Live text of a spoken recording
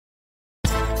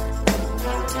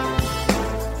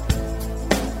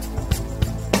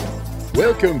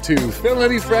Welcome to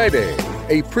Felony Friday,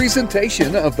 a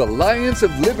presentation of the Lions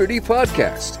of Liberty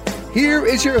podcast. Here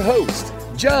is your host,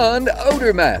 John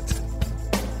Odermatt.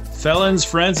 Felons,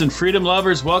 friends, and freedom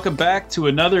lovers, welcome back to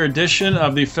another edition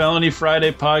of the Felony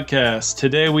Friday podcast.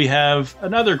 Today we have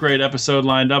another great episode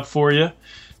lined up for you.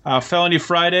 Felony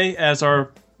Friday, as our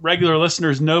regular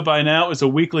listeners know by now, is a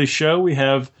weekly show we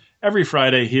have every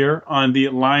Friday here on the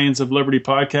Lions of Liberty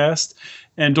podcast.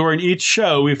 And during each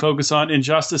show, we focus on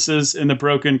injustices in the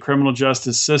broken criminal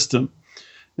justice system.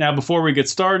 Now, before we get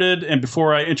started and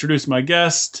before I introduce my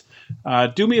guest,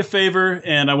 do me a favor,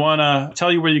 and I want to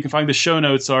tell you where you can find the show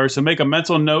notes are. So make a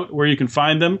mental note where you can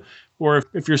find them. Or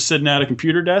if you're sitting at a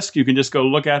computer desk, you can just go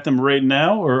look at them right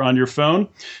now or on your phone.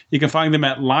 You can find them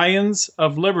at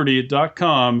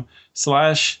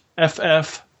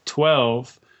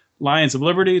lionsofliberty.com/FF12.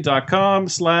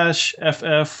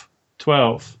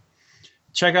 lionsofliberty.com/FF12.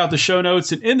 Check out the show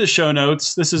notes. And in the show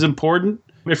notes, this is important.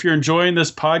 If you're enjoying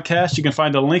this podcast, you can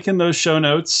find a link in those show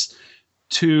notes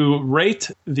to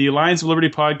rate the Lions of Liberty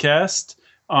podcast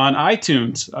on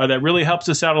iTunes. That really helps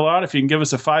us out a lot. If you can give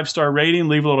us a 5-star rating,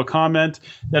 leave a little comment,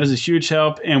 that is a huge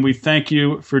help, and we thank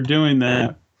you for doing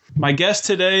that. My guest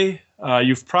today,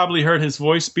 you've probably heard his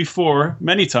voice before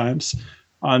many times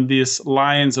on this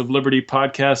Lions of Liberty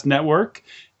podcast network,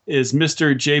 is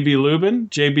Mr. J.B. Lubin.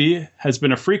 J.B. has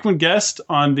been a frequent guest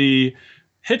on the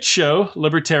hit show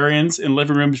Libertarians in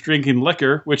Living Rooms Drinking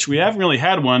Liquor, which we haven't really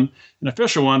had an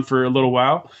official one for a little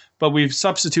while, but we've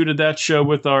substituted that show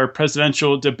with our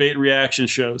presidential debate reaction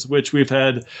shows, which we've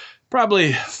had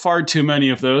probably far too many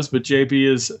of those, but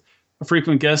JB is a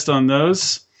frequent guest on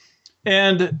those.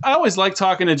 And I always like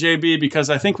talking to JB because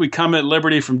I think we come at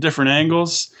liberty from different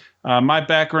angles. My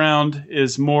background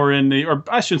is more or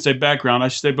I shouldn't say background, I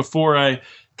should say before I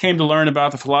came to learn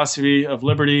about the philosophy of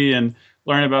liberty and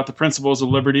learn about the principles of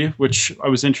liberty, which I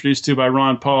was introduced to by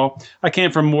Ron Paul. I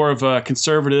came from more of a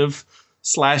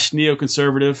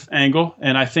conservative/neoconservative angle,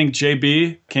 and I think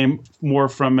JB came more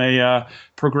from a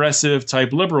progressive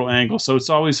type liberal angle. So it's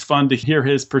always fun to hear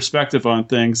his perspective on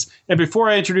things. And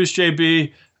before I introduce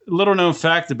JB, little known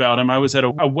fact about him, I was at a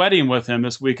wedding with him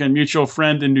this weekend, mutual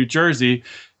friend in New Jersey,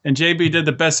 and JB did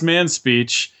the best man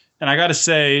speech. And I got to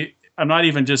say, I'm not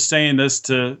even just saying this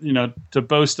to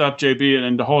boast up JB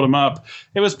and to hold him up.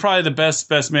 It was probably the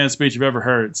best man speech I've ever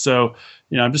heard. So,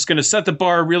 I'm just going to set the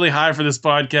bar really high for this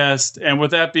podcast. And with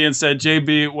that being said,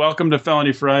 JB, welcome to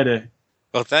Felony Friday.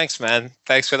 Well, thanks, man.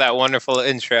 Thanks for that wonderful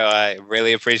intro. I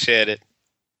really appreciate it.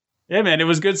 Yeah, man, it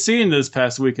was good seeing this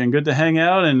past weekend. Good to hang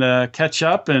out and catch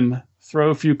up and throw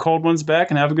a few cold ones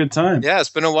back and have a good time. Yeah, it's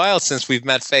been a while since we've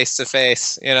met face to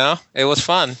face. It was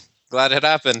fun. Glad it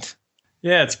happened.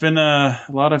 Yeah, it's been a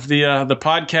lot of the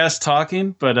podcast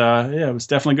talking, but it was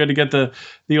definitely good to get the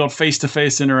old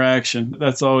face-to-face interaction.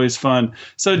 That's always fun.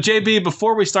 So, JB,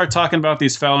 before we start talking about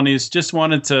these felonies, just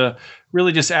wanted to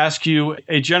really just ask you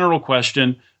a general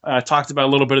question. I talked about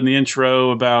a little bit in the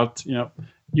intro about,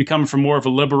 you come from more of a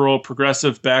liberal,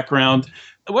 progressive background.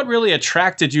 What really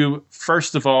attracted you,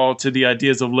 first of all, to the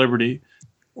ideas of liberty?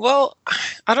 Well,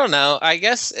 I don't know. I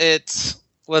guess it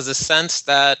was a sense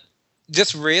that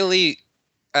just really,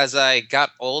 as I got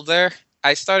older,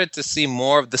 I started to see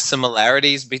more of the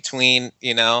similarities between,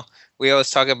 we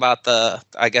always talk about the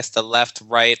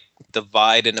left-right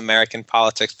divide in American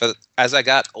politics. But as I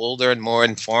got older and more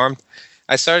informed,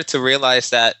 I started to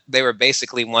realize that they were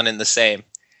basically one and the same.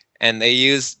 And they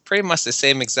used pretty much the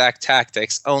same exact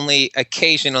tactics, only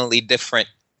occasionally different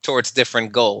towards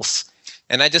different goals.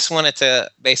 And I just wanted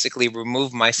to basically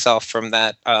remove myself from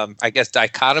that,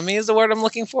 dichotomy is the word I'm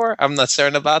looking for. I'm not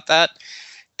certain about that.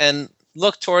 And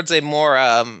look towards a more,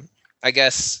 a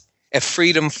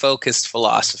freedom-focused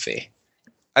philosophy.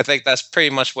 I think that's pretty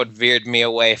much what veered me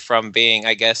away from being,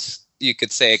 I guess you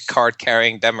could say, a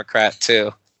card-carrying Democrat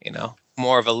to,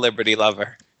 more of a liberty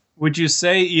lover. Would you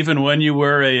say even when you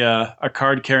were a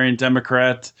card-carrying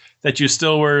Democrat that you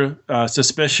still were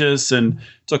suspicious and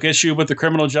took issue with the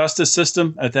criminal justice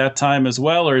system at that time as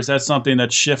well? Or is that something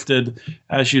that shifted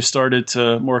as you started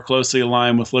to more closely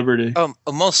align with liberty?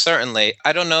 Most certainly.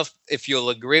 I don't know if you'll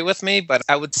agree with me, but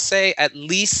I would say at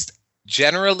least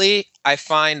generally, I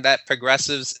find that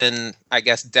progressives and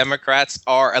Democrats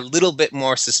are a little bit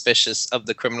more suspicious of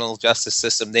the criminal justice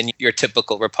system than your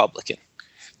typical Republican.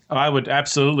 I would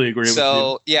absolutely agree with you.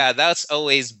 So, yeah, that's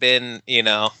always been,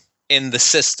 in the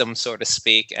system, so to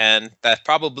speak. And that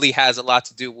probably has a lot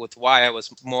to do with why I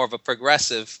was more of a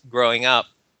progressive growing up.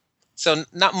 So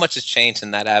not much has changed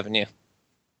in that avenue.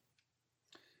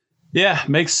 Yeah,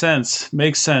 makes sense.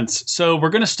 Makes sense. So we're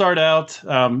going to start out,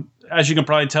 as you can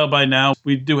probably tell by now,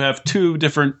 we do have two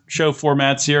different show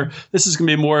formats here. This is going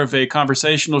to be more of a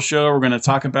conversational show. We're going to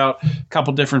talk about a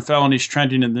couple different felonies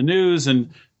trending in the news and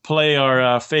play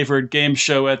our favorite game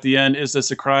show at the end. Is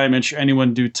this a crime and should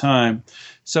anyone do time?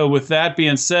 So with that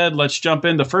being said, let's jump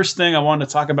in. The first thing I want to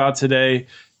talk about today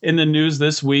in the news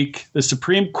this week, the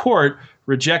Supreme Court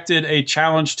rejected a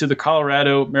challenge to the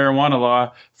Colorado marijuana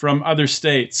law from other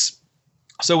states.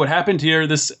 So what happened here,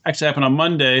 this actually happened on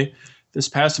Monday, this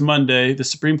past Monday, the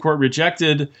Supreme Court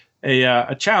rejected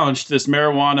a challenge to the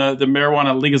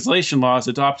marijuana legalization laws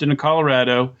adopted in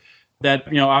Colorado that,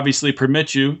 obviously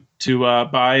permit you to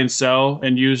buy and sell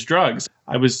and use drugs.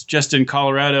 I was just in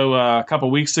Colorado a couple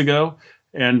weeks ago,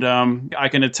 and I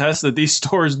can attest that these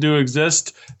stores do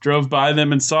exist, drove by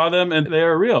them and saw them, and they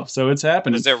are real. So it's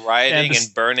happening. Was there rioting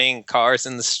and burning cars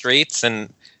in the streets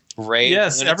and rage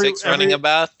lunatics running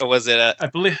about? Or was it a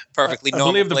perfectly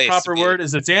normal place? I believe the proper word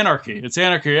is it's anarchy. It's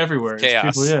anarchy everywhere.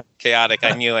 Chaos. Chaotic.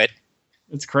 I knew it.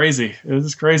 It's crazy.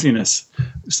 It's craziness.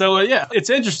 So, it's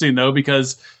interesting, though,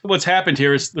 because what's happened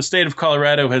here is the state of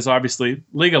Colorado has obviously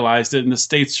legalized it, and the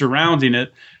states surrounding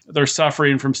it, they're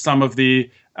suffering from some of the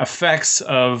effects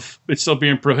of it still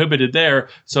being prohibited there.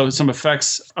 So some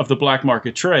effects of the black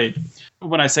market trade.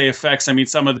 When I say effects, I mean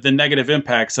some of the negative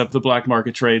impacts of the black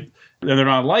market trade, and they're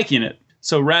not liking it.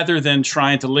 So rather than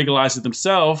trying to legalize it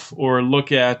themselves or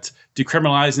look at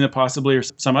decriminalizing it possibly or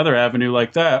some other avenue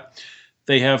like that,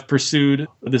 they have pursued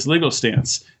this legal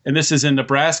stance. And this is in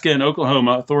Nebraska and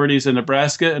Oklahoma. Authorities in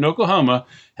Nebraska and Oklahoma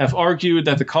have argued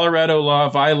that the Colorado law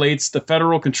violates the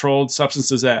Federal Controlled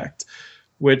Substances Act,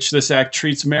 which this act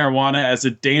treats marijuana as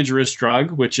a dangerous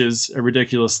drug, which is a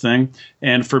ridiculous thing,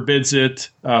 and forbids it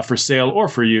for sale or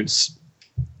for use.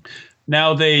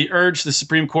 Now, they urge the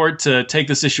Supreme Court to take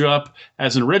this issue up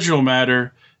as an original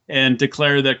matter and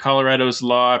declare that Colorado's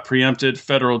law preempted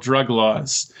federal drug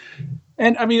laws.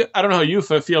 And I mean, I don't know how you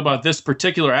feel about this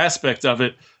particular aspect of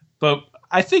it, but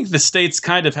I think the states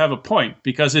kind of have a point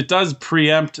because it does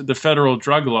preempt the federal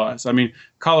drug laws. I mean,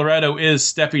 Colorado is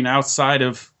stepping outside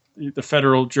of the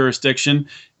federal jurisdiction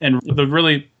and they're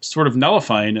really sort of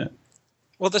nullifying it.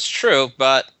 Well, that's true,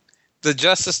 but the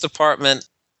Justice Department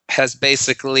has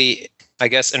basically, I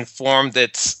guess, informed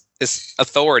its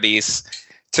authorities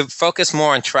to focus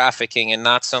more on trafficking and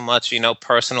not so much,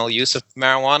 personal use of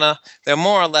marijuana. They're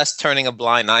more or less turning a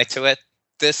blind eye to it.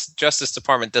 This Justice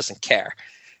Department doesn't care.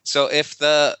 So if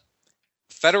the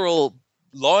federal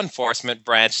law enforcement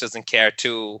branch doesn't care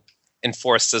to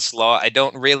enforce this law, I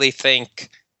don't really think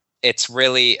it's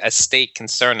really a state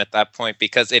concern at that point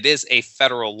because it is a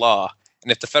federal law.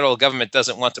 And if the federal government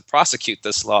doesn't want to prosecute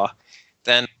this law,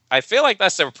 then I feel like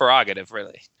that's their prerogative,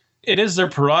 really. It is their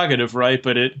prerogative, right?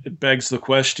 But it begs the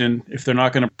question, if they're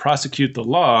not going to prosecute the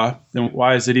law, then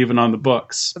why is it even on the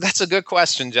books? That's a good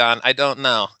question, John. I don't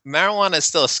know. Marijuana is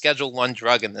still a Schedule I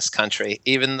drug in this country,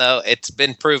 even though it's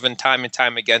been proven time and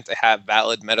time again to have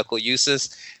valid medical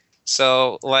uses.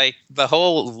 So, the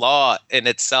whole law in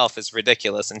itself is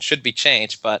ridiculous and should be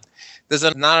changed, but there's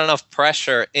not enough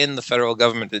pressure in the federal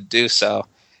government to do so.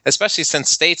 Especially since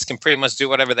states can pretty much do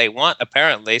whatever they want,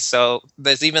 apparently. So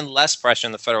there's even less pressure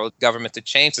in the federal government to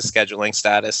change the scheduling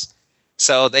status.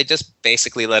 So they just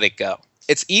basically let it go.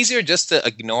 It's easier just to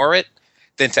ignore it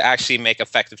than to actually make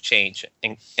effective change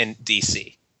in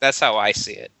D.C. That's how I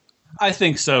see it. I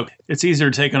think so. It's easier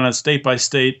to take on a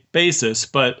state-by-state basis.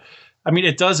 But, I mean,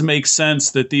 it does make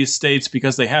sense that these states,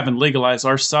 because they haven't legalized,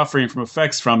 are suffering from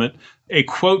effects from it. A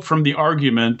quote from the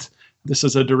argument. This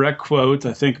is a direct quote,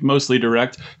 I think mostly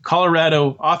direct.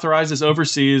 Colorado authorizes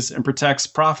overseas and protects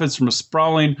profits from a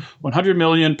sprawling $100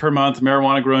 million per month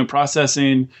marijuana growing,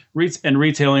 processing, and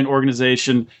retailing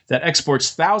organization that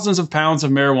exports thousands of pounds of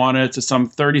marijuana to some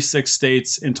 36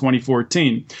 states in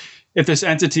 2014. If this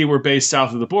entity were based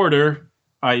south of the border,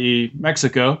 i.e.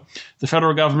 Mexico, the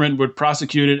federal government would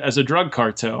prosecute it as a drug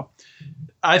cartel.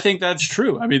 I think that's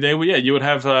true. I mean, you would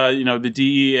have, the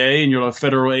DEA and you'll have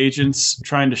federal agents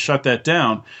trying to shut that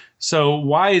down. So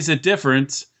why is it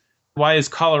different? Why is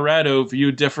Colorado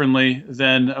viewed differently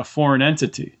than a foreign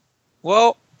entity?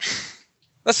 Well,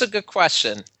 that's a good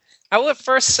question. I would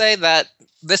first say that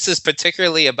this is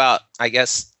particularly about, I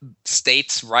guess,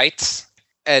 states' rights.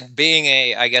 And being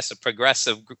a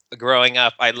progressive growing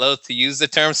up, I loathe to use the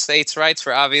term states' rights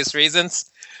for obvious reasons.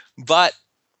 But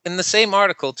in the same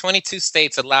article, 22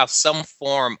 states allow some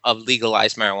form of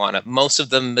legalized marijuana, most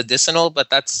of them medicinal, but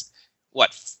that's,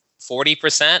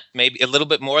 40%, maybe a little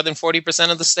bit more than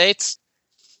 40% of the states.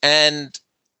 And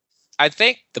I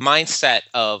think the mindset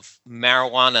of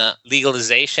marijuana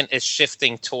legalization is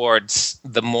shifting towards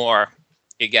the more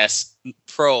I guess,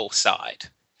 pro side.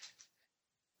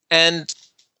 And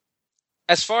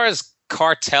as far as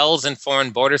cartels and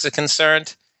foreign borders are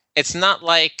concerned, it's not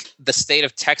like the state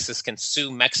of Texas can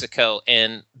sue Mexico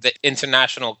in the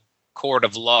International Court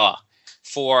of Law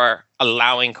for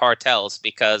allowing cartels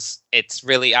because it's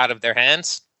really out of their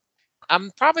hands.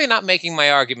 I'm probably not making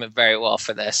my argument very well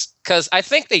for this because I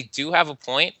think they do have a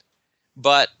point.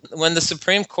 But when the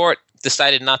Supreme Court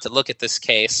decided not to look at this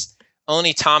case,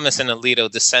 only Thomas and Alito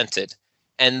dissented.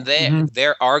 And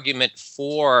their argument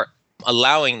for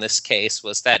allowing this case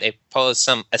was that it posed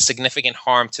a significant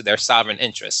harm to their sovereign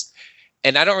interests.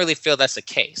 And I don't really feel that's the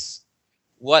case.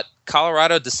 What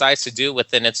Colorado decides to do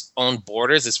within its own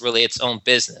borders is really its own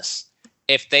business.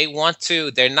 If they want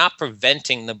to, they're not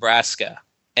preventing Nebraska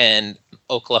and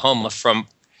Oklahoma from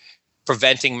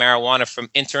preventing marijuana from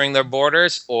entering their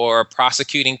borders or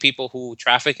prosecuting people who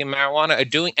traffic in marijuana or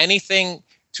doing anything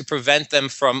to prevent them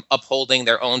from upholding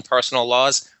their own personal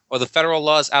laws or the federal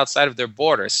laws outside of their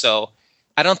borders. So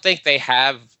I don't think they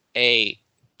have a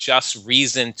just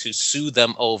reason to sue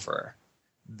them over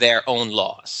their own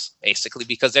laws, basically,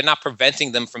 because they're not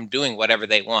preventing them from doing whatever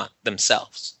they want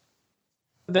themselves.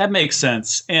 That makes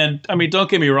sense. And I mean, don't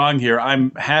get me wrong here.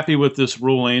 I'm happy with this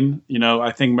ruling.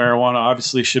 I think marijuana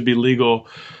obviously should be legal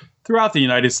throughout the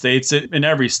United States, in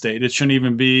every state. It shouldn't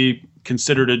even be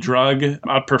considered a drug.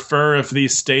 I'd prefer if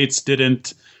these states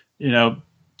didn't,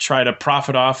 try to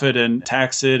profit off it and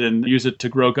tax it and use it to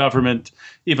grow government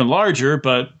even larger.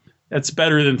 But it's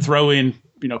better than throwing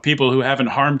people who haven't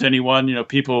harmed anyone,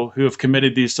 people who have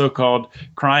committed these so-called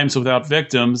crimes without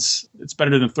victims. It's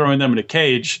better than throwing them in a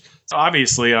cage. So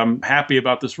obviously, I'm happy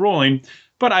about this ruling.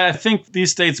 But I think these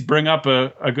states bring up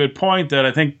a good point that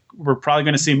I think we're probably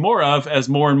going to see more of as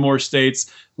more and more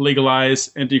states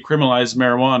legalize and decriminalize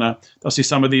marijuana. They'll see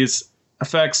some of these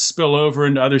effects spill over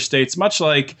into other states, much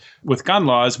like with gun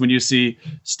laws, when you see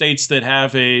states that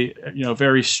have a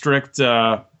very strict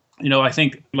I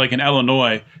think like in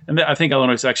Illinois, and I think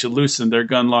Illinois has actually loosened their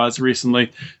gun laws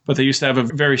recently, but they used to have a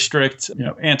very strict,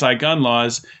 anti-gun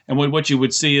laws. And what you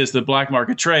would see is the black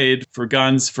market trade for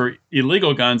guns, for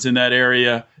illegal guns in that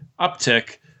area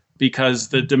uptick because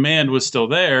the demand was still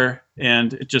there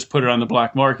and it just put it on the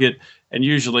black market and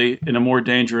usually in a more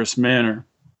dangerous manner.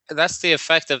 That's the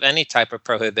effect of any type of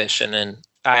prohibition. And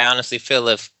I honestly feel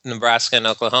if Nebraska and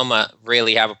Oklahoma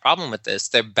really have a problem with this,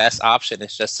 their best option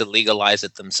is just to legalize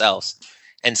it themselves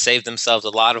and save themselves a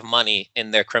lot of money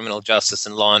in their criminal justice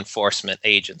and law enforcement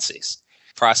agencies,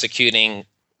 prosecuting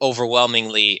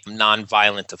overwhelmingly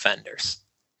nonviolent offenders.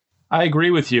 I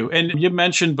agree with you. And you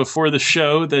mentioned before the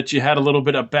show that you had a little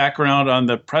bit of background on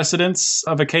the precedents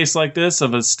of a case like this,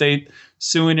 of a state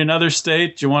suing another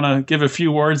state. Do you want to give a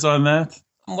few words on that?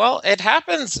 Well, it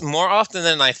happens more often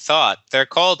than I thought. They're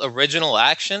called original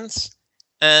actions.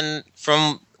 And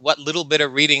from what little bit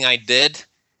of reading I did,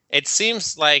 it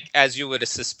seems like, as you would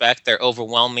suspect, they're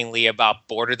overwhelmingly about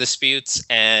border disputes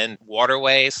and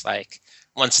waterways. Like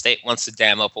one state wants to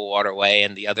dam up a waterway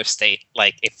and the other state,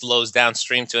 like it flows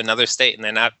downstream to another state and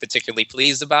they're not particularly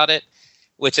pleased about it,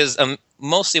 which is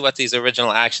mostly what these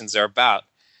original actions are about.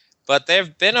 But there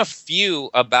have been a few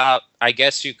about, I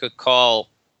guess you could call,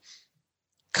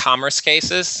 commerce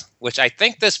cases, which I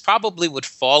think this probably would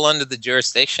fall under the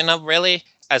jurisdiction of, really,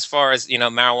 as far as,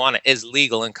 marijuana is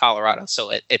legal in Colorado.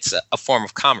 So it's a form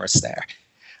of commerce there.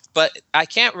 But I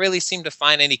can't really seem to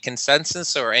find any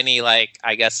consensus or any,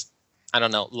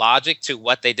 logic to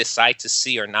what they decide to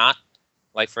see or not.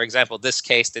 Like, for example, this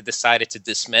case, they decided to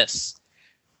dismiss.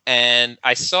 And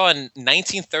I saw in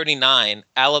 1939,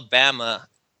 Alabama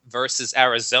versus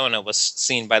Arizona was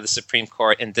seen by the Supreme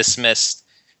Court and dismissed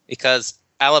because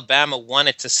Alabama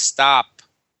wanted to stop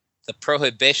the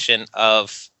prohibition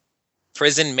of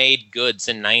prison-made goods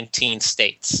in 19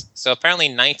 states. So apparently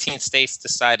 19 states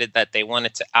decided that they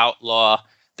wanted to outlaw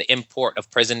the import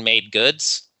of prison-made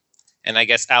goods. And I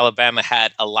guess Alabama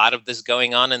had a lot of this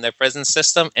going on in their prison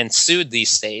system and sued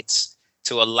these states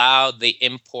to allow the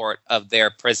import of their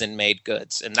prison-made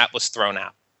goods. And that was thrown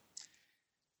out.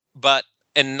 But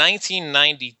in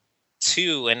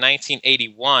 1992 and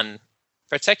 1981,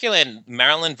 particularly in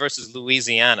Maryland versus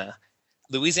Louisiana,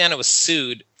 Louisiana was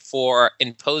sued for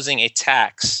imposing a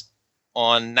tax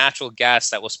on natural gas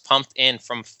that was pumped in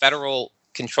from federal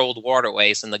controlled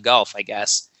waterways in the Gulf, I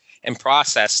guess, and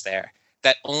processed there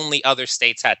that only other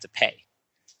states had to pay.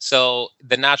 So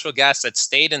the natural gas that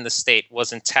stayed in the state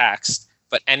wasn't taxed,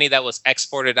 but any that was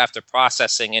exported after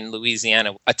processing in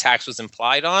Louisiana, a tax was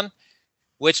implied on,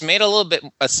 which made a little bit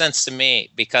of sense to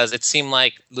me because it seemed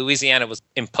like Louisiana was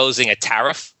imposing a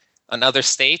tariff on other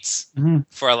states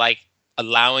for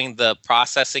allowing the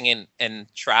processing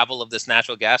and travel of this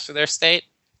natural gas through their state.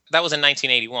 That was in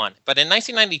 1981. But in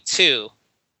 1992,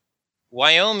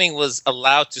 Wyoming was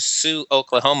allowed to sue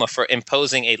Oklahoma for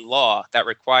imposing a law that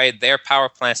required their power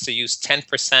plants to use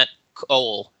 10%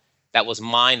 coal that was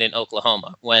mined in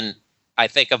Oklahoma, when I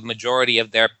think a majority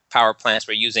of their power plants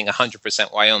were using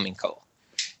 100% Wyoming coal.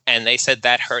 And they said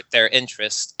that hurt their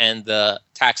interest and the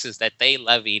taxes that they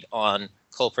levied on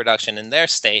coal production in their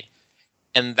state,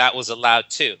 and that was allowed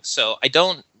too. So I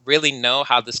don't really know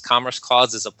how this Commerce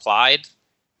Clause is applied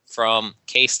from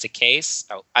case to case.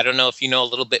 I don't know if you know a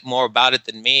little bit more about it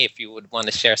than me, if you would want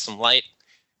to share some light.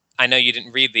 I know you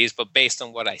didn't read these, but based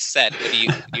on what I said, do you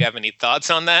have any thoughts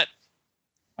on that?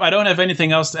 I don't have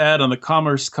anything else to add on the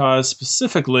Commerce Clause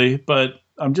specifically, but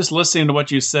I'm just listening to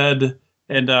what you said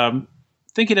and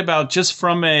thinking about just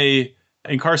from a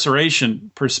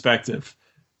incarceration perspective.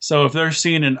 So if they're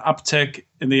seeing an uptick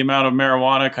in the amount of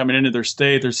marijuana coming into their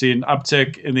state, they're seeing an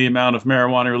uptick in the amount of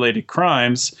marijuana-related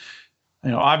crimes.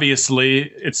 Obviously,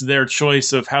 it's their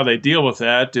choice of how they deal with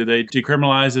that. Do they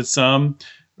decriminalize it some?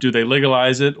 Do they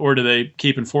legalize it? Or do they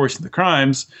keep enforcing the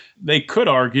crimes? They could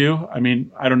argue, I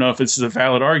don't know if this is a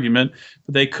valid argument,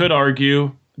 but they could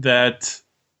argue that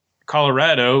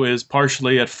Colorado is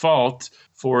partially at fault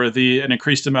for an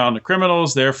increased amount of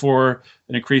criminals, therefore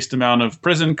an increased amount of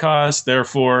prison costs,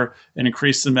 therefore an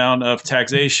increased amount of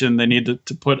taxation they need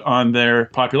to put on their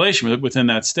population within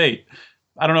that state.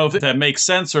 I don't know if that makes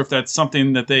sense or if that's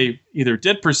something that they either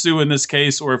did pursue in this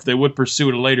case or if they would pursue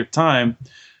at a later time.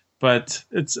 But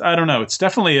I don't know. It's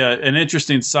definitely an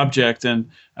interesting subject, and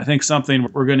I think something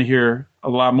we're going to hear a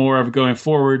lot more of going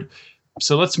forward.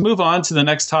 So let's move on to the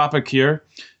next topic here.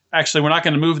 Actually, we're not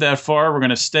going to move that far. We're going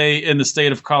to stay in the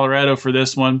state of Colorado for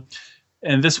this one.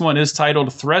 And this one is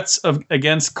titled Threats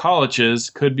Against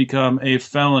Colleges Could Become a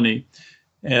Felony.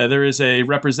 There is a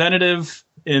representative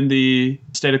in the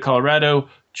state of Colorado,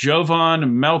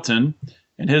 Jovan Melton,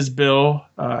 and his bill,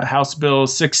 House Bill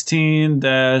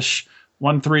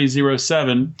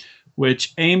 16-1307,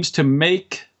 which aims to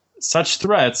make such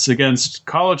threats against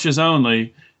colleges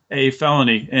only a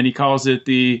felony. And he calls it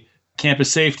the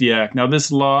Campus Safety Act. Now,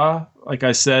 this law, like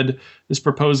I said, this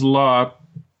proposed law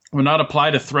will not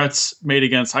apply to threats made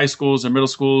against high schools or middle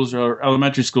schools or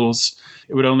elementary schools.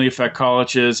 It would only affect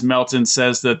colleges. Melton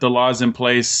says that the laws in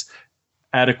place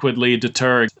adequately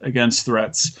deter against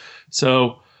threats.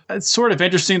 So it's sort of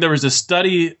interesting. There was a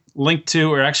study linked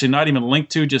to, or actually not even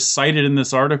linked to, just cited in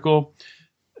this article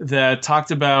that talked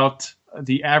about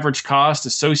the average cost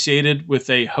associated with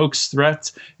a hoax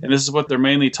threat. And this is what they're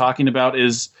mainly talking about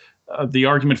is the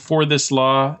argument for this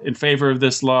law, in favor of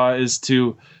this law, is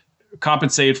to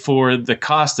compensate for the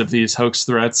cost of these hoax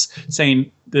threats, saying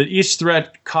that each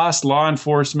threat costs law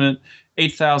enforcement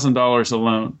 $8,000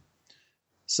 alone.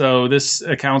 So this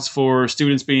accounts for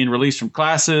students being released from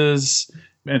classes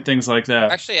and things like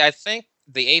that. Actually, I think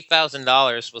the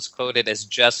 $8,000 was quoted as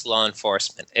just law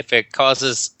enforcement. If it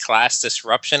causes class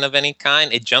disruption of any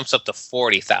kind, it jumps up to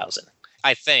 $40,000,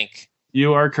 I think.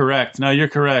 You are correct. No, you're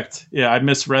correct. Yeah, I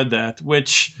misread that,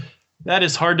 which that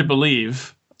is hard to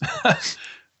believe.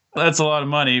 That's a lot of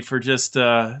money for just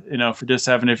having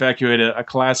to evacuate a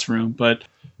classroom. But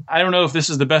I don't know if this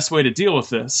is the best way to deal with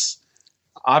this.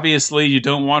 Obviously, you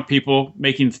don't want people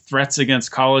making threats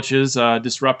against colleges,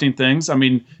 disrupting things.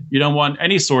 You don't want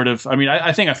any sort of,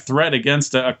 I think a threat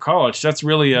against a college, that's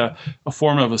really a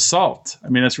form of assault.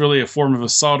 That's really a form of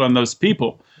assault on those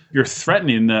people. You're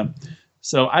threatening them.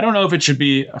 So I don't know if it should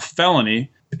be a felony.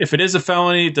 If it is a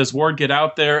felony, does word get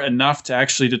out there enough to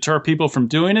actually deter people from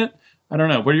doing it? I don't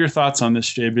know. What are your thoughts on this,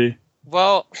 JB?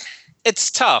 Well, it's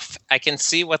tough. I can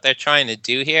see what they're trying to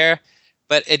do here,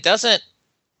 but it doesn't,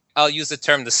 I'll use the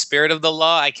term the spirit of the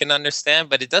law, I can understand,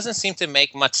 but it doesn't seem to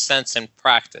make much sense in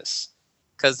practice.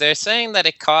 Because they're saying that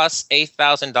it costs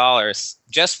 $8,000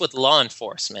 just with law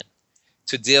enforcement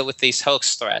to deal with these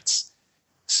hoax threats.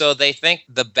 So they think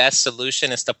the best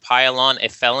solution is to pile on a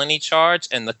felony charge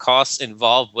and the costs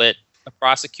involved with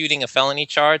prosecuting a felony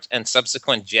charge and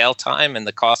subsequent jail time and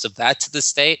the cost of that to the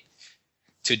state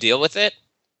to deal with it.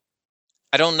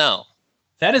 I don't know.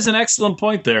 That is an excellent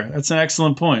point there. That's an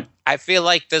excellent point. I feel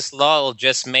like this law will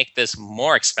just make this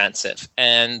more expensive.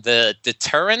 And the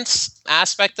deterrence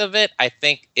aspect of it, I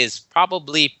think, is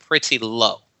probably pretty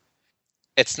low.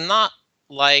 It's not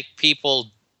like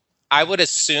people... I would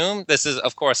assume, this is,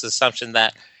 of course, the assumption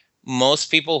that most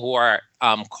people who are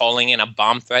calling in a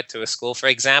bomb threat to a school, for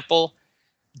example,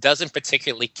 doesn't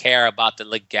particularly care about the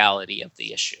legality of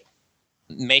the issue.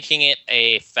 Making it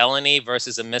a felony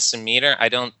versus a misdemeanor,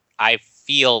 I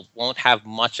feel won't have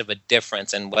much of a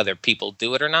difference in whether people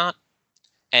do it or not.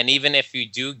 And even if you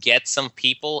do get some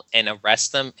people and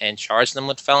arrest them and charge them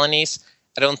with felonies,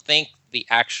 I don't think the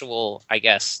actual, I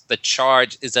guess, the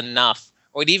charge is enough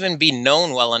or would even be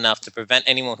known well enough to prevent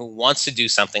anyone who wants to do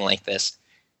something like this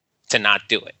to not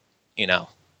do it, you know?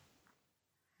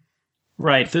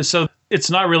 Right. So it's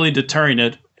not really deterring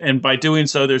it. And by doing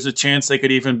so, there's a chance they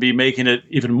could even be making it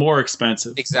even more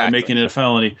expensive. Exactly. By making it a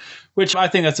felony, which I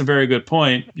think that's a very good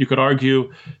point. You could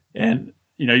argue, and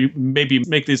you maybe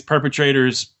make these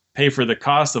perpetrators pay for the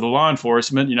cost of the law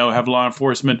enforcement, have law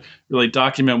enforcement really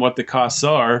document what the costs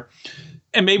are.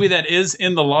 And maybe that is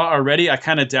in the law already. I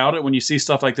kind of doubt it when you see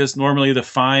stuff like this. Normally the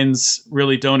fines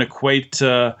really don't equate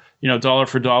to, dollar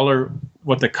for dollar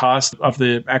what the cost of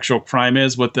the actual crime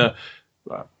is, what the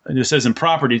this isn't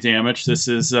property damage. This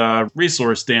is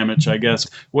resource damage, I guess,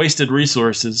 wasted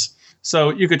resources. So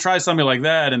you could try something like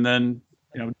that and then,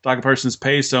 dock persons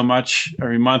pay so much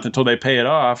every month until they pay it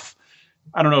off.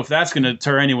 I don't know if that's going to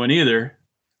deter anyone either.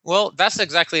 Well, that's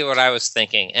exactly what I was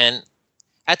thinking. And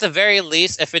at the very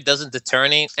least, if it doesn't deter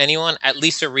anyone, at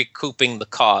least you're recouping the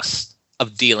cost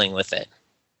of dealing with it.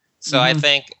 So I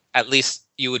think at least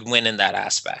you would win in that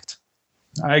aspect.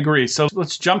 I agree. So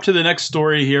let's jump to the next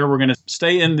story here. We're going to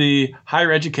stay in the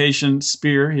higher education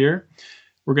sphere here.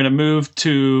 We're going to move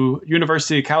to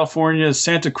University of California,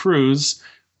 Santa Cruz,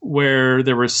 where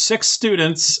there were 6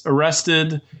 students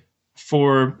arrested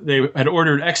they had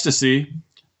ordered ecstasy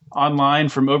online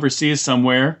from overseas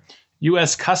somewhere.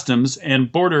 U.S. Customs and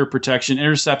Border Protection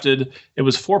intercepted, it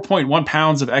was 4.1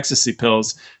 pounds of ecstasy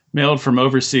pills mailed from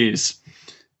overseas.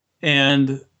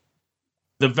 And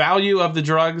the value of the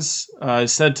drugs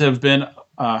is said to have been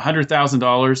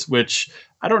 $100,000, which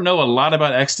I don't know a lot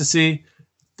about ecstasy.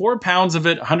 4 pounds of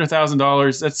it,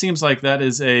 $100,000. That seems like that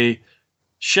is a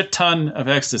shit ton of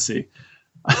ecstasy.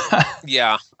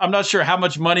 Yeah. I'm not sure how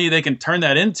much money they can turn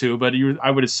that into, but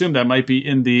I would assume that might be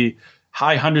in the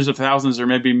high hundreds of thousands or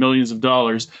maybe millions of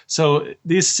dollars. So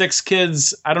these 6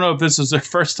 kids, I don't know if this was their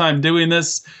first time doing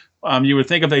this. You would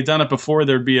think if they'd done it before,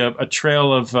 there'd be a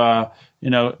trail of,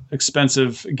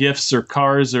 expensive gifts or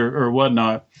cars or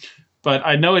whatnot. But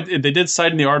I know they did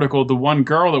cite in the article the one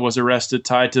girl that was arrested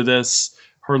tied to this.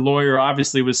 Her lawyer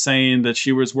obviously was saying that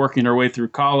she was working her way through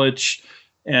college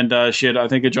and she had, I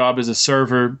think, a job as a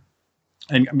server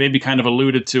and maybe kind of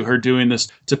alluded to her doing this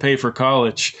to pay for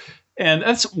college. And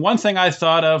that's one thing I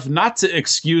thought of, not to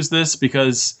excuse this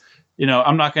because,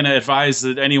 I'm not going to advise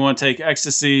that anyone take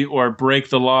ecstasy or break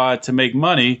the law to make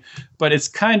money, but it's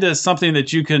kind of something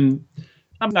that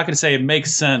I'm not going to say it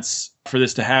makes sense for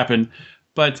this to happen,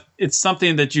 but it's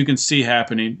something that you can see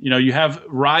happening. You have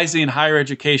rising higher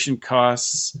education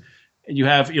costs. You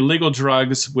have illegal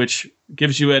drugs, which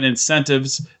gives you an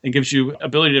incentives and gives you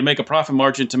ability to make a profit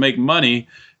margin to make money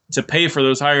to pay for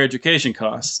those higher education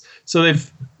costs. So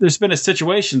there's been a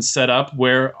situation set up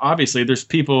where obviously there's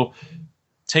people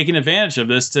taking advantage of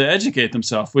this to educate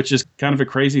themselves, which is kind of a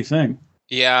crazy thing.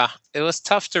 Yeah, it was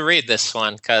tough to read this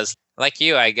one because, like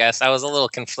you, I guess, I was a little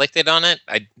conflicted on it.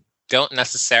 I don't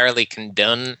necessarily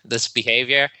condone this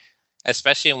behavior,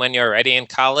 especially when you're already in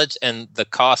college and the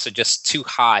costs are just too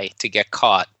high to get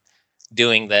caught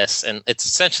doing this. And it's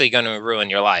essentially going to ruin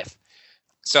your life.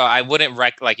 So I wouldn't,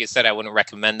 like you said, I wouldn't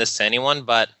recommend this to anyone,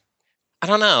 but I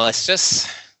don't know.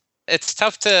 It's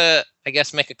tough to, I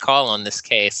guess, make a call on this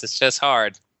case. It's just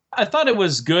hard. I thought it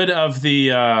was good of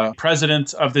the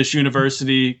president of this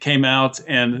university came out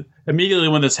and immediately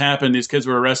when this happened, these kids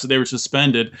were arrested, they were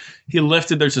suspended. He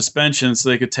lifted their suspension so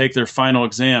they could take their final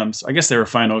exams. I guess they were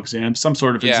final exams, some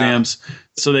sort of exams,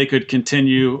 so they could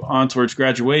continue on towards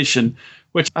graduation,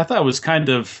 which I thought was kind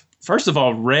of, first of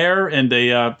all, rare and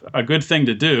a good thing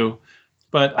to do.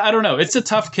 But I don't know. It's a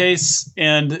tough case.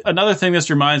 And another thing this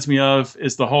reminds me of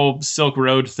is the whole Silk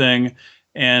Road thing.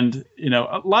 And,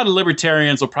 a lot of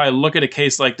libertarians will probably look at a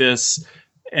case like this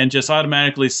and just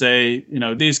automatically say,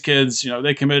 these kids,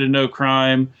 they committed no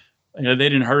crime. They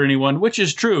didn't hurt anyone, which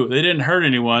is true. They didn't hurt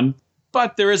anyone.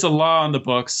 But there is a law on the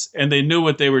books and they knew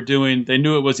what they were doing. They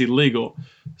knew it was illegal.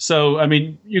 So,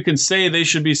 you can say they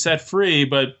should be set free,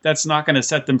 but that's not going to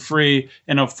set them free.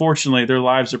 And unfortunately, their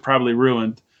lives are probably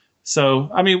ruined. So,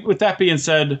 with that being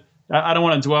said, I don't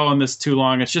want to dwell on this too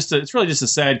long. It's really just a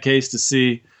sad case to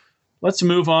see. Let's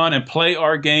move on and play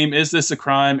our game. Is this a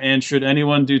crime and should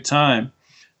anyone do time?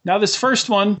 Now, this first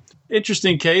one,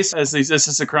 interesting case, as is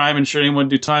this a crime and should anyone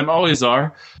do time? Always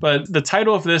are. But the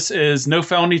title of this is No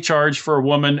Felony Charge for a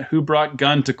Woman Who Brought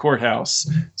Gun to Courthouse.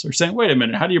 So we're saying, wait a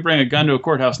minute, how do you bring a gun to a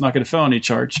courthouse and not get a felony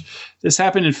charge? This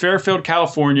happened in Fairfield,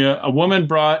 California. A woman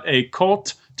brought a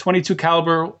Colt .22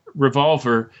 caliber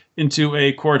revolver into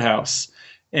a courthouse.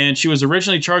 And she was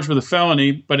originally charged with a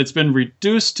felony, but it's been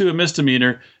reduced to a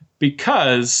misdemeanor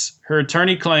because her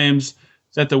attorney claims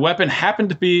that the weapon happened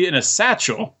to be in a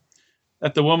satchel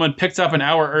that the woman picked up an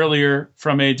hour earlier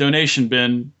from a donation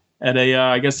bin at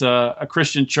a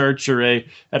Christian church or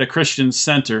at a Christian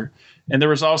center. And there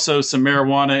was also some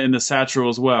marijuana in the satchel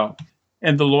as well.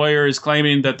 And the lawyer is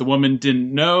claiming that the woman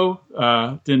didn't know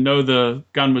the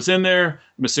gun was in there.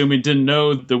 I'm assuming didn't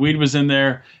know the weed was in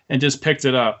there and just picked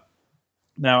it up.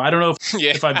 Now, I don't know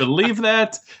if I believe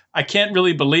that. I can't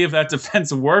really believe that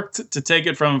defense worked to take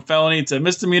it from a felony to a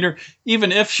misdemeanor.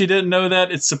 Even if she didn't know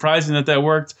that, it's surprising that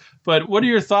worked. But what are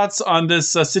your thoughts on this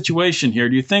situation here?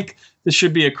 Do you think this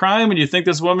should be a crime? And do you think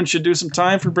this woman should do some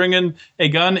time for bringing a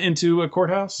gun into a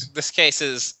courthouse? This case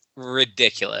is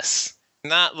ridiculous.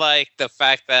 Not like the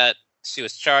fact that she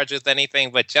was charged with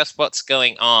anything, but just what's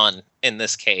going on in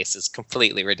this case is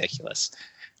completely ridiculous.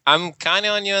 I'm kind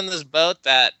of on you on this boat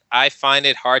that I find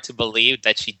it hard to believe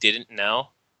that she didn't know.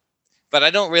 But I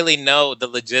don't really know the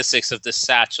logistics of the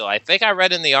satchel. I think I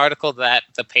read in the article that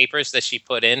the papers that she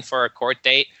put in for a court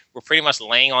date were pretty much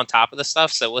laying on top of the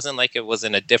stuff. So it wasn't like it was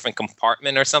in a different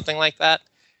compartment or something like that.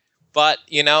 But,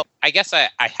 I guess I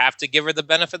have to give her the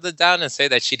benefit of the doubt and say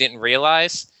that she didn't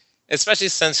realize, especially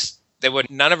since there were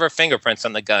none of her fingerprints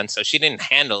on the gun. So she didn't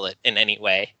handle it in any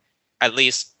way, at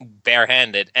least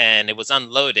barehanded. And it was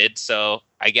unloaded. So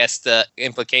I guess the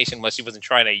implication was she wasn't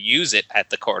trying to use it at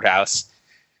the courthouse.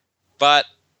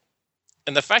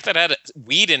 And the fact that it had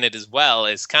weed in it as well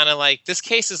is kind of like, this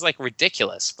case is like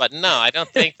ridiculous. But no, I don't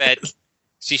think that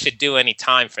she should do any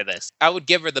time for this. I would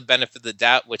give her the benefit of the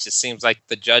doubt, which it seems like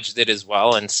the judge did as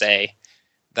well, and say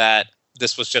that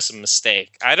this was just a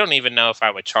mistake. I don't even know if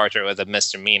I would charge her with a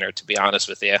misdemeanor, to be honest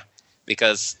with you,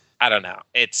 because I don't know.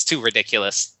 It's too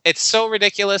ridiculous. It's so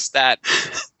ridiculous that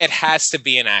it has to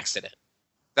be an accident.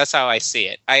 That's how I see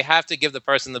it. I have to give the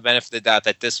person the benefit of the doubt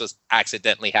that this was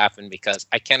accidentally happened, because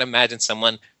I can't imagine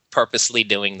someone purposely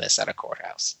doing this at a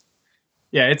courthouse.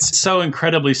 Yeah, it's so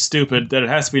incredibly stupid that it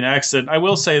has to be an accident. I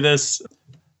will say this.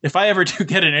 If I ever do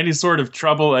get in any sort of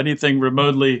trouble, anything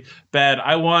remotely bad,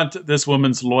 I want this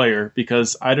woman's lawyer,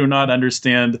 because I do not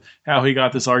understand how he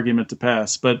got this argument to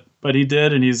pass. But he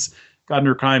did, and he's gotten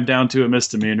her crime down to a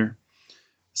misdemeanor.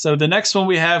 So the next one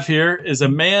we have here is a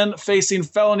man facing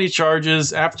felony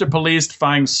charges after police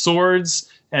find swords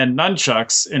and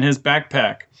nunchucks in his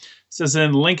backpack. It says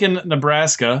in Lincoln,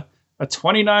 Nebraska, a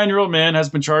 29-year-old man has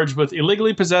been charged with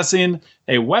illegally possessing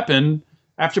a weapon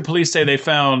after police say they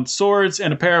found swords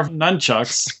and a pair of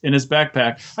nunchucks in his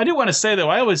backpack. I do want to say, though,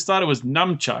 I always thought it was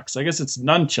numchucks. I guess it's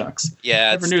nunchucks. Yeah,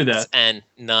 I never knew that. And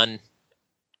none.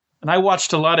 And I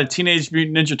watched a lot of Teenage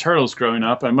Mutant Ninja Turtles growing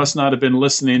up. I must not have been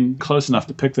listening close enough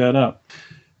to pick that up.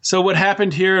 So what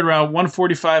happened here at around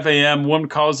 1:45 a.m., one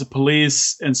calls the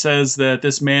police and says that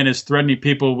this man is threatening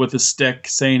people with a stick,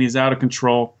 saying he's out of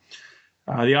control.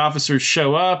 The officers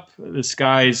show up. This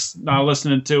guy's not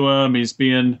listening to him. He's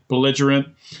being belligerent.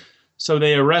 So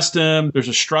they arrest him. There's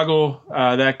a struggle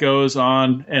that goes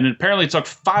on. And it apparently took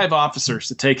 5 officers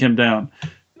to take him down.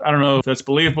 I don't know if that's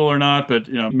believable or not, but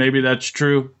maybe that's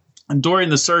true. And during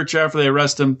the search after they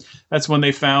arrest him, that's when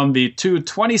they found the 2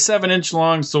 27-inch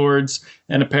long swords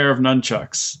and a pair of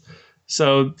nunchucks.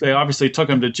 So they obviously took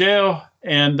him to jail,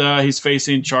 and he's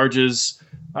facing charges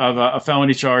of a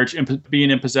felony charge being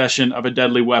in possession of a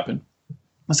deadly weapon.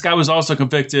 This guy was also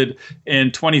convicted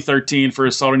in 2013 for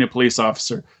assaulting a police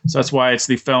officer. So that's why it's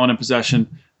the felon in possession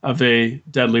of a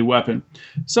deadly weapon.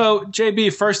 So,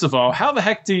 JB, first of all, how the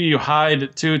heck do you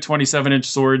hide 2 27-inch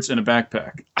swords in a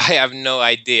backpack? I have no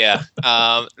idea.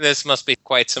 This must be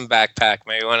quite some backpack,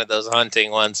 maybe one of those hunting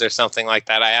ones or something like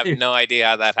that. I have no idea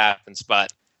how that happens,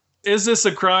 but... Is this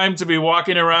a crime to be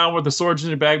walking around with the swords in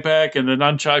your backpack and the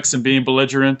nunchucks and being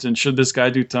belligerent, and should this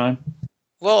guy do time?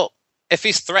 Well, if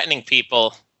he's threatening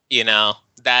people,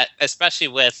 that, especially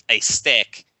with a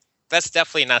stick, that's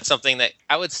definitely not something that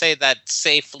I would say that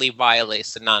safely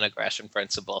violates the non-aggression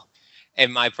principle.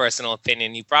 In my personal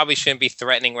opinion, you probably shouldn't be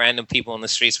threatening random people in the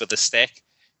streets with a stick.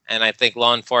 And I think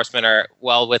law enforcement are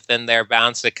well within their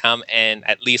bounds to come and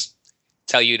at least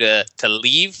tell you to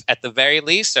leave at the very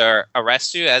least, or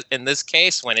arrest you, as in this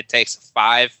case, when it takes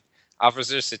 5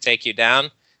 officers to take you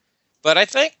down. But I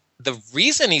think the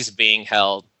reason he's being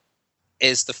held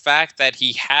is the fact that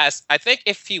I think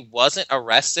if he wasn't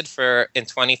arrested in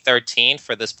 2013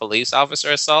 for this police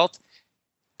officer assault,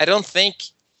 I don't think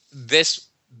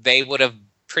they would have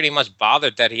pretty much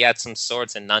bothered that he had some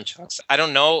swords and nunchucks. I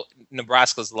don't know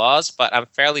Nebraska's laws, but I'm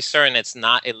fairly certain it's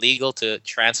not illegal to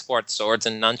transport swords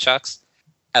and nunchucks,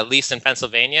 at least in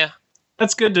Pennsylvania.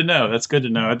 That's good to know.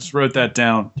 I just wrote that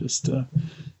down just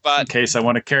But in case I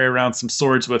want to carry around some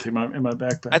swords with him in my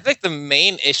backpack. I think the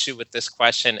main issue with this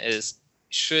question is,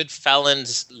 should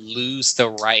felons lose the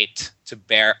right to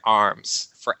bear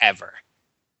arms forever?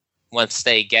 Once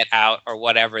they get out or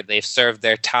whatever, they've served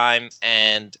their time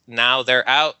and now they're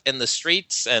out in the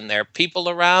streets and there are people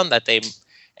around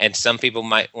and some people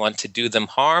might want to do them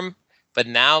harm. But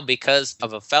now because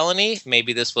of a felony,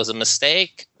 maybe this was a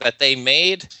mistake that they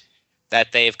made,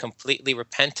 that they've completely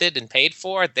repented and paid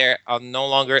for, they're no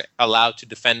longer allowed to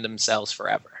defend themselves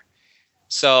forever.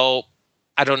 So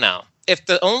I don't know. If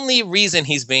the only reason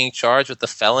he's being charged with the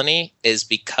felony is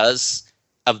because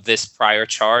of this prior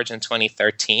charge in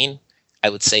 2013, I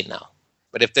would say no.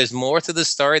 But if there's more to the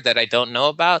story that I don't know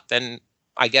about, then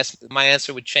I guess my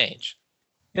answer would change.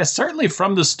 Yeah, certainly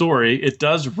from the story, it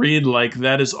does read like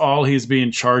that is all he's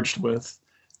being charged with.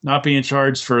 Not being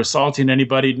charged for assaulting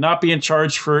anybody, not being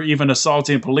charged for even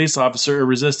assaulting a police officer or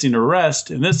resisting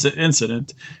arrest in this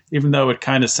incident, even though it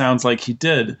kind of sounds like he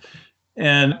did.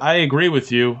 And I agree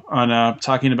with you on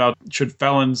talking about, should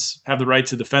felons have the right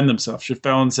to defend themselves? Should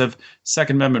felons have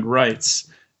Second Amendment rights?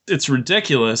 It's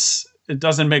ridiculous. It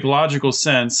doesn't make logical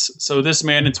sense. So this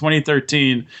man in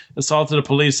 2013 assaulted a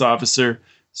police officer.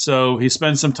 So he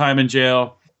spends some time in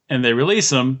jail and they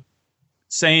release him,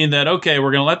 saying that, okay,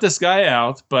 we're going to let this guy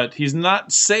out, but he's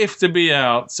not safe to be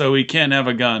out, so he can't have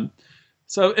a gun.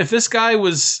 So if this guy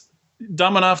was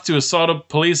dumb enough to assault a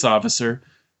police officer,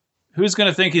 who's going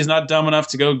to think he's not dumb enough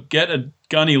to go get a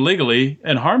gun illegally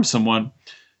and harm someone?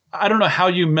 I don't know how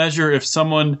you measure if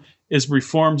someone is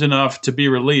reformed enough to be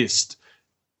released.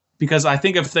 Because I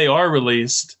think if they are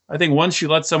released, I think once you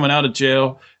let someone out of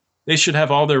jail, they should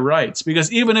have all their rights.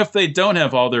 Because even if they don't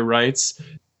have all their rights,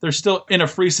 they're still in a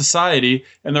free society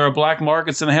and there are black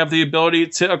markets and they have the ability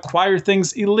to acquire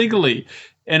things illegally.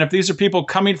 And if these are people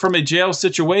coming from a jail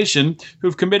situation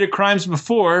who've committed crimes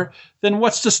before, then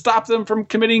what's to stop them from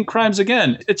committing crimes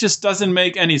again? It just doesn't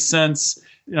make any sense.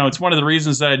 You know, it's one of the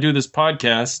reasons that I do this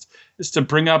podcast, is to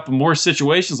bring up more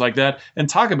situations like that and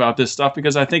talk about this stuff,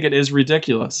 because I think it is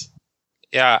ridiculous.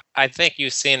 Yeah, I think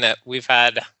you've seen that we've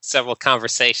had several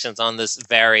conversations on this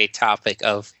very topic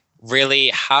of really,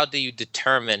 how do you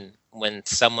determine when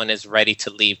someone is ready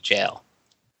to leave jail?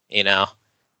 You know,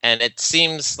 and it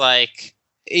seems like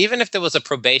even if there was a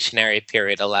probationary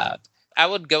period allowed, I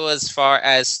would go as far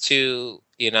as to,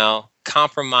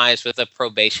 compromise with a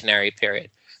probationary period.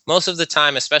 Most of the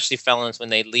time, especially felons, when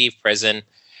they leave prison,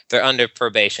 they're under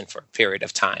probation for a period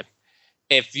of time.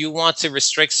 If you want to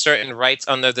restrict certain rights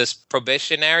under this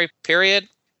probationary period,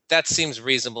 that seems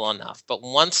reasonable enough. But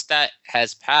once that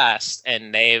has passed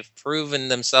and they've proven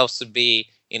themselves to be,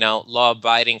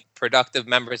 law-abiding, productive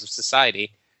members of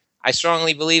society, I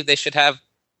strongly believe they should have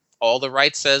all the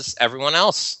rights as everyone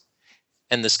else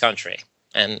in this country.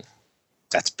 And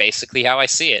that's basically how I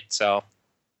see it. So,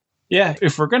 yeah,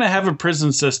 if we're going to have a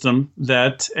prison system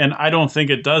that, and I don't think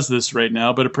it does this right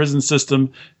now, but a prison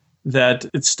system that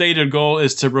its stated goal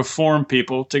is to reform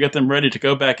people, to get them ready to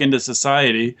go back into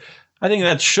society, I think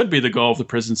that should be the goal of the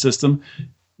prison system.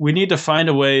 We need to find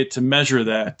a way to measure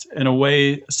that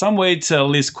in some way to at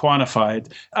least quantify it.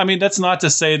 I mean, that's not to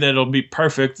say that it'll be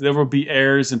perfect. There will be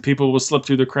errors and people will slip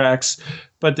through the cracks,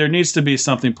 but there needs to be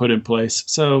something put in place.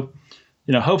 So,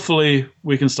 hopefully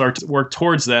we can start to work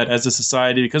towards that as a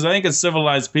society, because I think as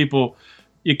civilized people,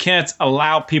 you can't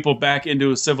allow people back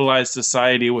into a civilized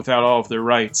society without all of their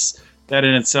rights. That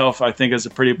in itself, I think, is a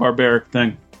pretty barbaric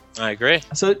thing. I agree.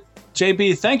 So,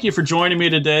 JB, thank you for joining me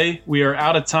today. We are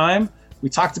out of time. We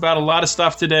talked about a lot of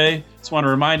stuff today. Just want to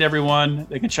remind everyone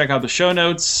they can check out the show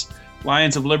notes,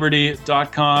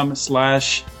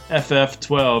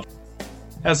 lionsofliberty.com/FF12.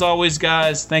 As always,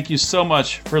 guys, thank you so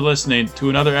much for listening to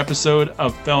another episode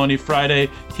of Felony Friday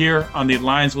here on the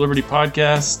Lions of Liberty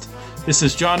podcast. This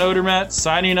is John Odermatt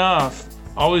signing off.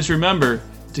 Always remember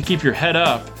to keep your head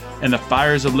up and the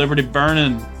fires of liberty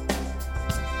burning.